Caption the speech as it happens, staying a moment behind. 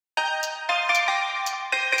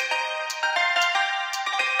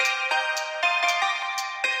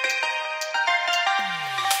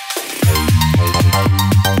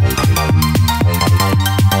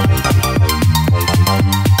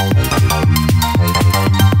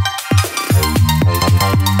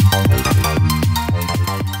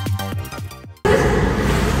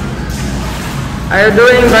Are you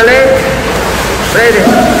doing ballet? Ready?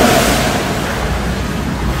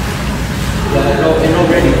 Yeah, no,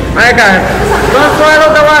 ready. My God. Don't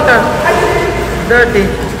swallow the water. Dirty.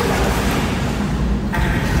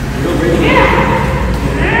 No ready.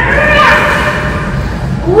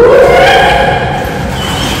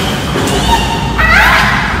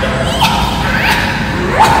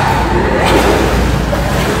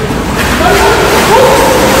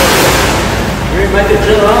 You're about to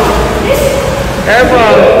chill out.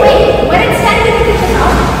 Careful. Wait, when it's standing in the kitchen now?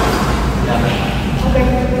 Yeah. Okay.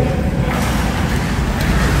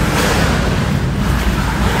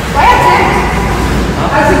 Why is it?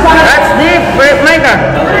 That's deep. Wait,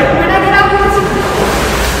 Micah. When I get out, you can see.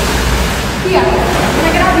 Here. When I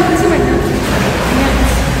get out, you can see my nose.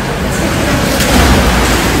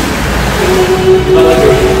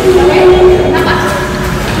 Okay, not much.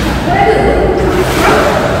 What do I do?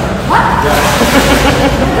 What?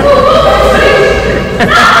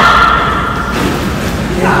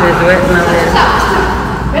 This is wet now.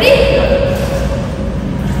 Stop. Ready?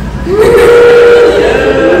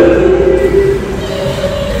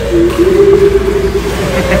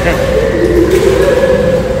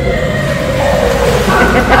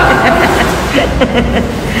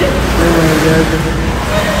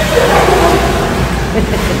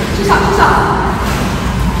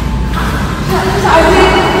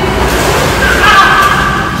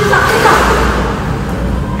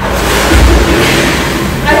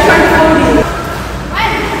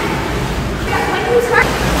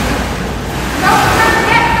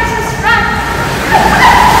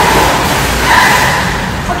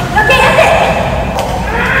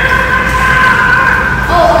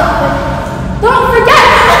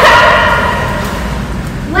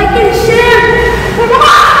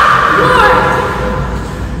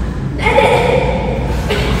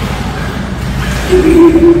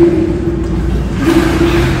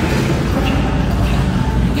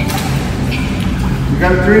 You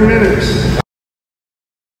got 3 minutes.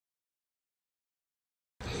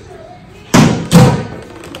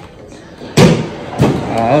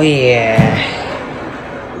 Oh yeah.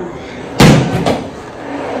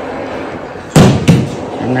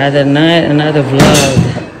 Another night, another vlog.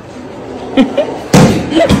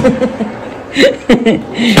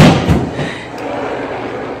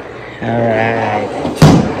 Alright.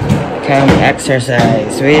 Come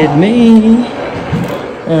exercise with me.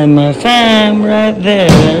 And my fam right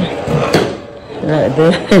there. Right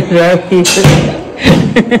there, right here.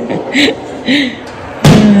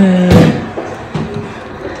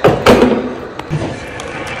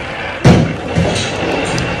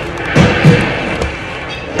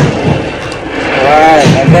 Alright,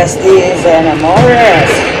 my bestie is an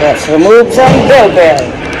Amores. Let's remove some bilberry.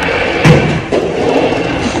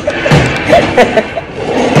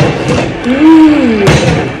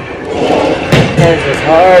 This is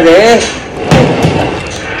hard, eh?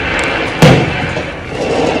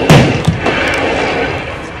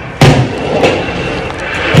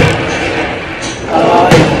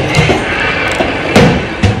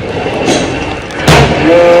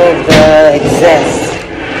 Remove the excess.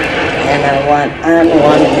 And I want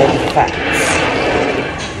unwanted fats.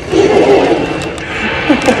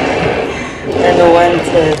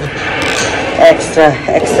 Unwanted extra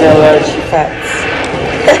large fats.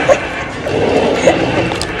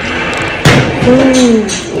 Oh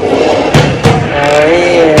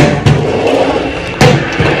yeah.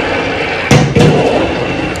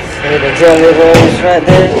 See the jelly rolls right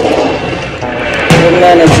there? Too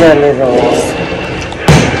many jelly rolls.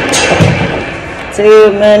 Too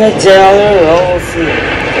many jelly rolls here.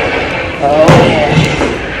 Oh yeah.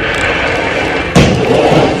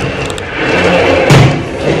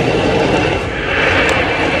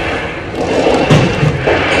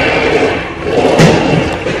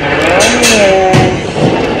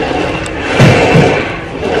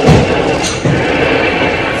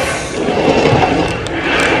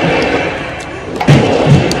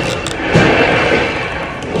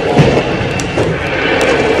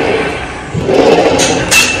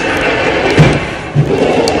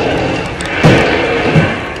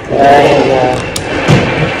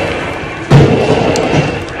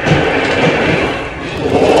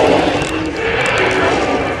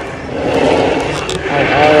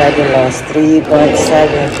 I lost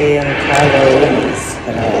 3.7 calories.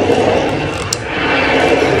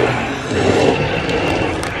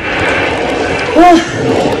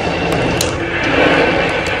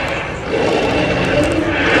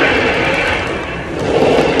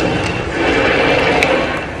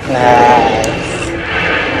 Nice.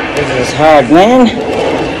 This is hard, man.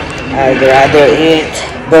 I'd rather eat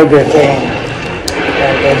Burger King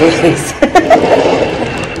than do this.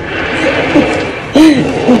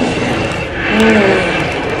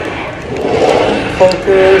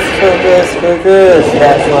 Focus, focus, focus.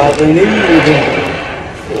 That's what we need.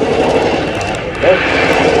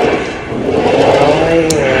 Oh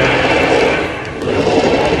yeah.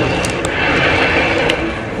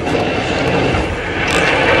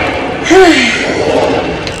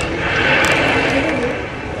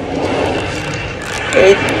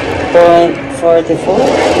 .44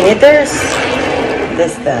 meters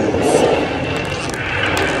distance.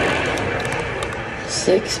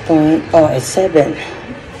 6. Oh, it's 7.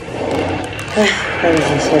 What is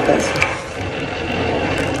it? 7.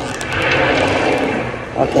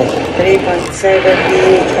 Okay,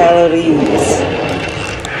 3.70 calories.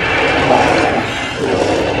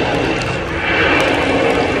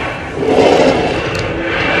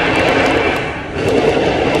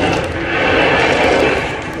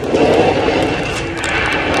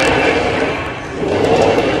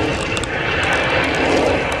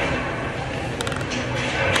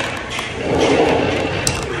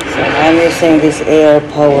 I'm using this air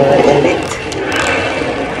power elite.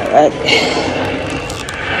 Alright.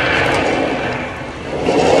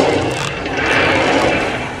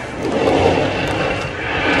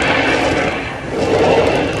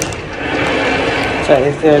 So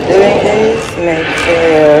if you're doing this, make sure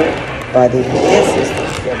your body is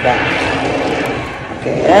your back.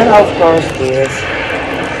 Okay, and of course this.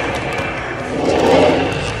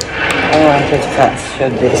 I want it fast,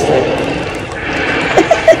 should be straight.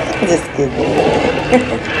 Just kidding.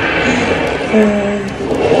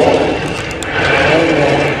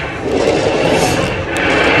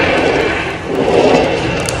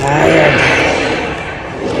 Tired.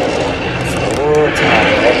 So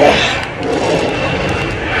tired.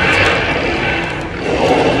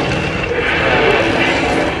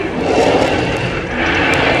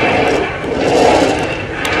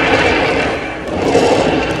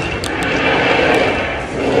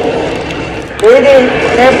 Breathing,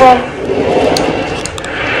 careful.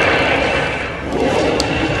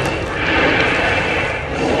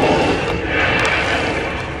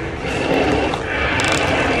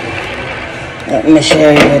 Let me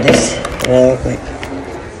share you this real quick.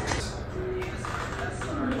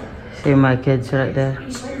 See my kids right there.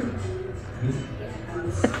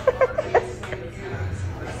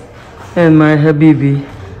 And my habibi.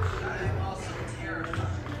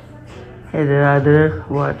 I'd rather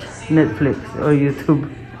watch Netflix or YouTube.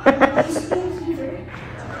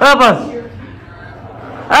 Papa!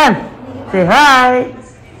 Ann! Say hi!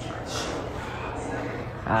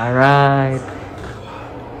 Alright.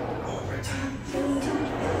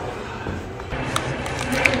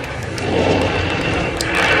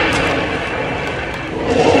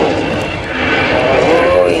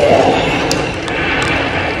 Oh yeah.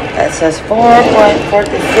 That says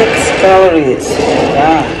 4.46 calories.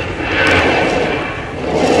 Yeah.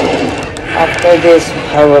 After this,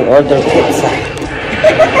 I will order pizza.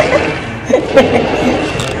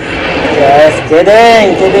 Just kidding,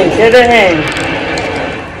 kidding.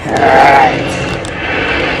 Alright.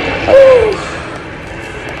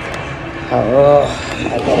 Oh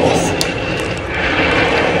my goodness.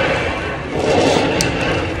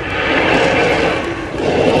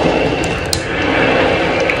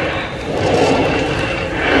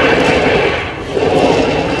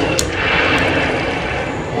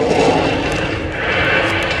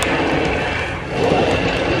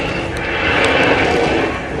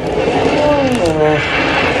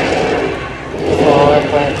 Oh,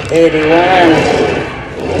 4.81.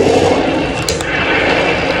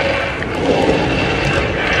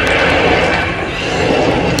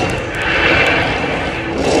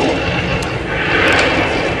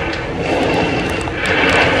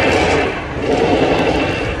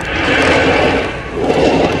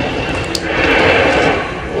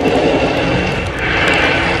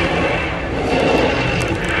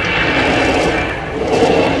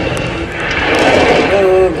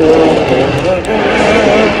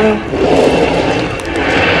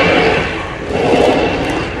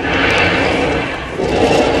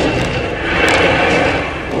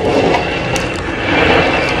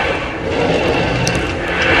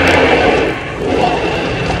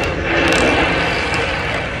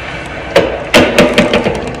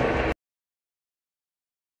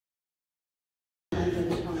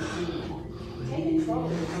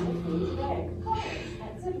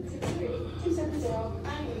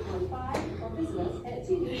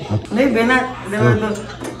 Maybe not.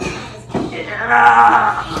 It's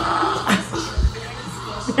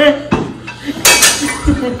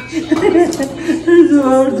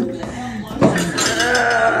hard.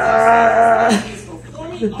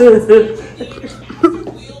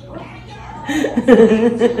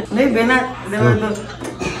 Maybe not.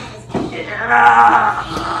 It's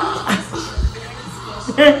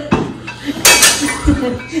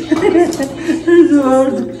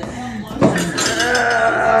hard.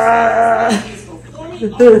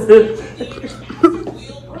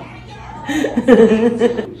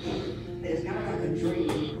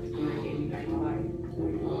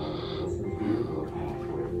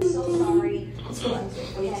 So sorry. Let's go.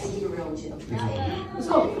 We have to keep it real and chill. Let's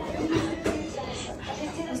go.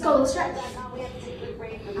 Let's go. Let's stretch.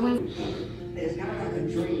 There's kind of like a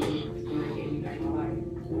dream.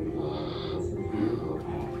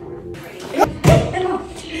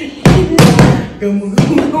 Come on,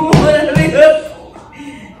 hurry up.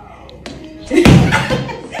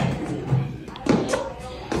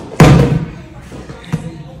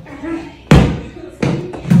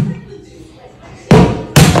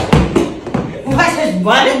 What is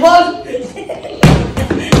volleyball?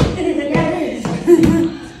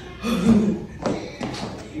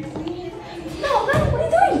 No, what are you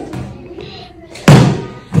doing?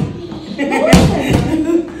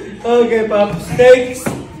 Okay, Pop, steaks.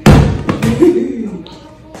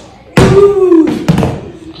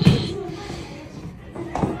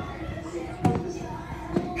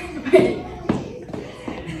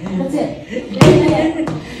 That's it.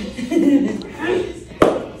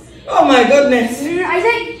 Oh my goodness.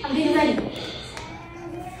 Isaac, I'm getting ready.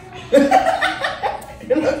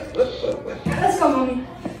 Let's go, mommy.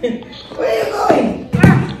 Where are you going?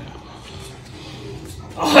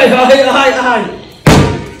 Ay.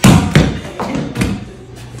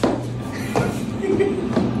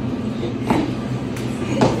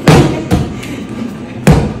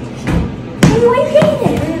 Why are you hitting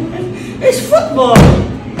it? It's football.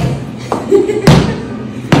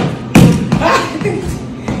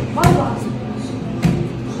 Volleyball.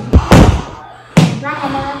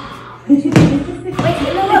 Wait,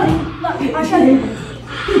 no, look, I'll show you.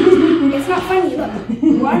 It's not funny, look.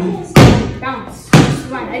 One, bounce.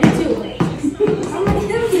 One, I do two. I'm gonna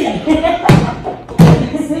do it.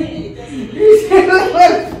 It's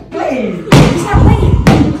not funny.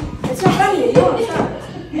 It's not funny. No, it's not.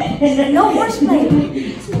 No horseplay.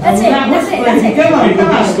 That's it. Come on.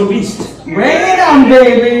 Go beast. Bring it on,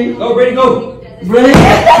 baby. Go, ready, go. Bring it.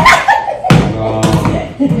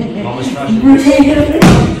 Mama's crashing.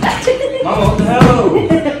 Mama, what the hell?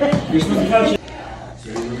 You're supposed to catch it.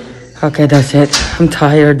 Okay, that's it. I'm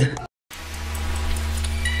tired.